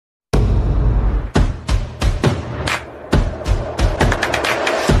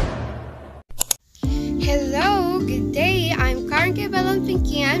Equivalent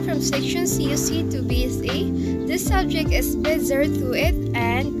Thinking from Section CUC to BSA. This subject is better to it,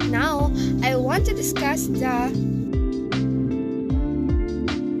 and now I want to discuss the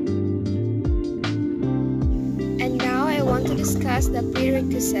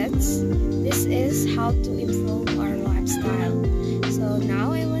prerequisites. This is how to improve our lifestyle. So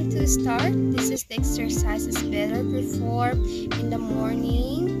now I want to start. This is the exercises better perform in the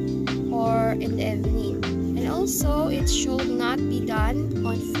morning or in the evening. And also it should not be done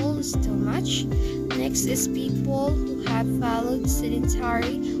on full stomach. Next is people who have followed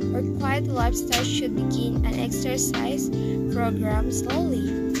sedentary or quiet lifestyle should begin an exercise program slowly.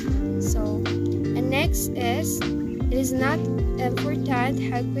 And next is it is not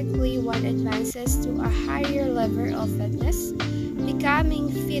important how quickly one advances to a higher level of fitness. Becoming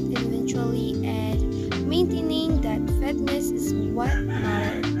fit eventually and maintaining that fitness is what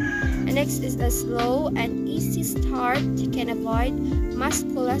matters. And next is a slow and easy start can avoid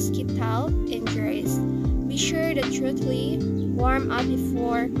musculoskeletal injuries. Be sure to thoroughly warm up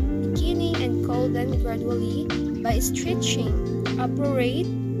before beginning and cool down gradually by stretching. Appropriate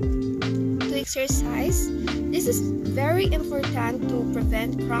to exercise. This is very important to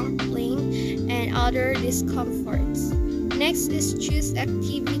prevent cramping and other discomforts. Next is choose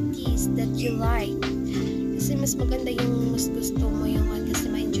activities that you like. Kasi mas maganda yung mas gusto mo yung kasi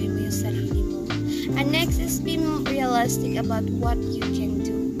ma-enjoy mo yung sarili mo. And next is be realistic about what you can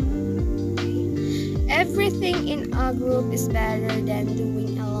do. Okay? Everything in a group is better than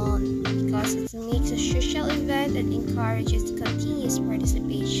doing alone because it makes a social event and encourages continuous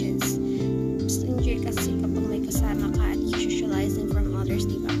participations. Mas enjoy kasi kapag may kasama ka at you socializing from others,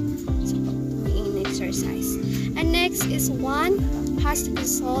 diba? So, doing exercise. And next is one has to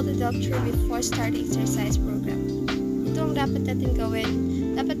consult a doctor before starting exercise program. Ito ang dapat natin gawin.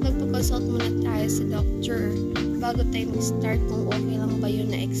 Dapat magpa-consult muna tayo sa doctor bago tayo mag-start kung okay lang ba yun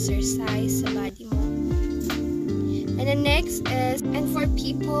na exercise sa body mo. And the next is, and for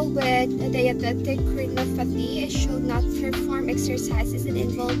people with a diabetic retinopathy, it should not perform exercises that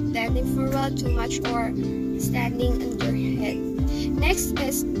involve bending forward too much or standing on your head. Next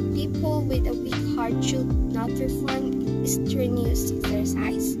is, people with a weak heart should not perform strenuous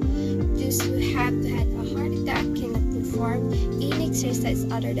exercise. Those who have had a heart attack cannot perform any exercise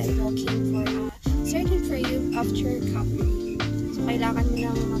other than walking for a certain period after recovery. So, kailangan mo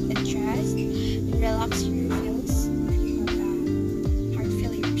nang mag-adjust and relax your feels.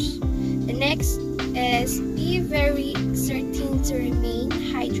 Next is be very certain to remain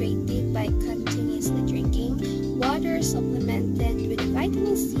hydrated by continuously drinking water supplemented with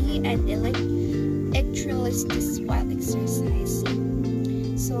vitamin C and electrolysis while exercising.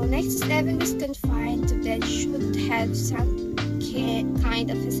 So next is everyone who's confined to bed should have some kind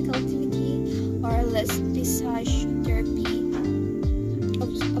of physical activity or less massage therapy.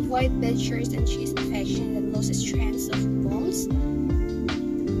 Avoid bed sores and chest infection that loses strands of bones.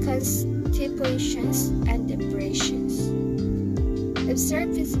 Constipations and depressions.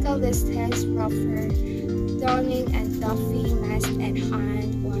 Observe physical distance, rougher donning and doffing mask and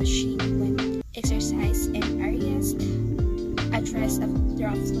hand washing when exercise in areas at risk of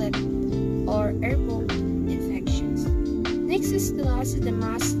droplet or airborne infections. Next is the loss of the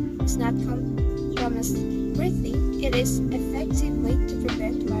mask is not promised breathing. It is an effective way to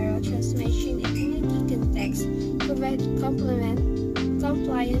prevent viral transmission in community context. Provide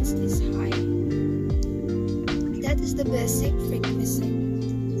compliance is high. That is the basic prerequisite.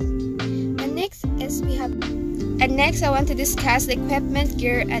 And next I want to discuss the equipment,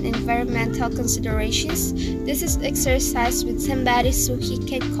 gear, and environmental considerations. This is exercise with somebody so he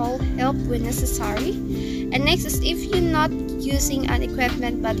can call help when necessary. And next is if you're not using an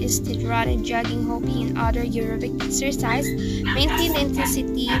equipment but instead running, jogging, hopping, and other aerobic exercise, maintain the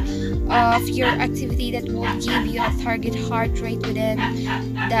intensity of your activity that will give you a target heart rate within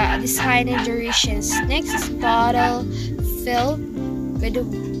the designated durations. Next is bottle filled with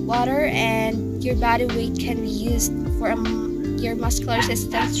water, and your body weight can be used for your muscular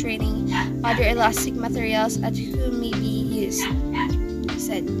system training. Other elastic materials at whom may be used.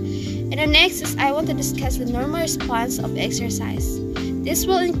 And the next is I want to discuss the normal response of exercise. This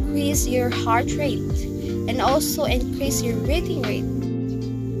will increase your heart rate and also increase your breathing rate.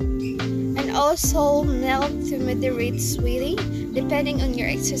 And also mild to moderate sweating depending on your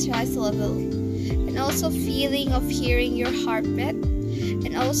exercise level. And also feeling of hearing your heartbeat.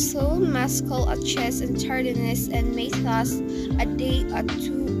 And also muscle at chest and tardiness and may last a day or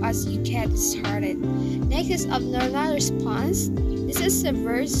two as you get started. Next is abnormal response. This is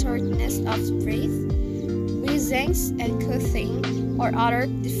severe shortness of breath, wheezings, and coughing, or other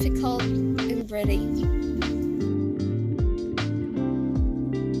difficult in breathing.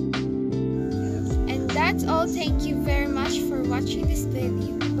 that's all. Thank you very much for watching this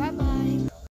video. Bye bye.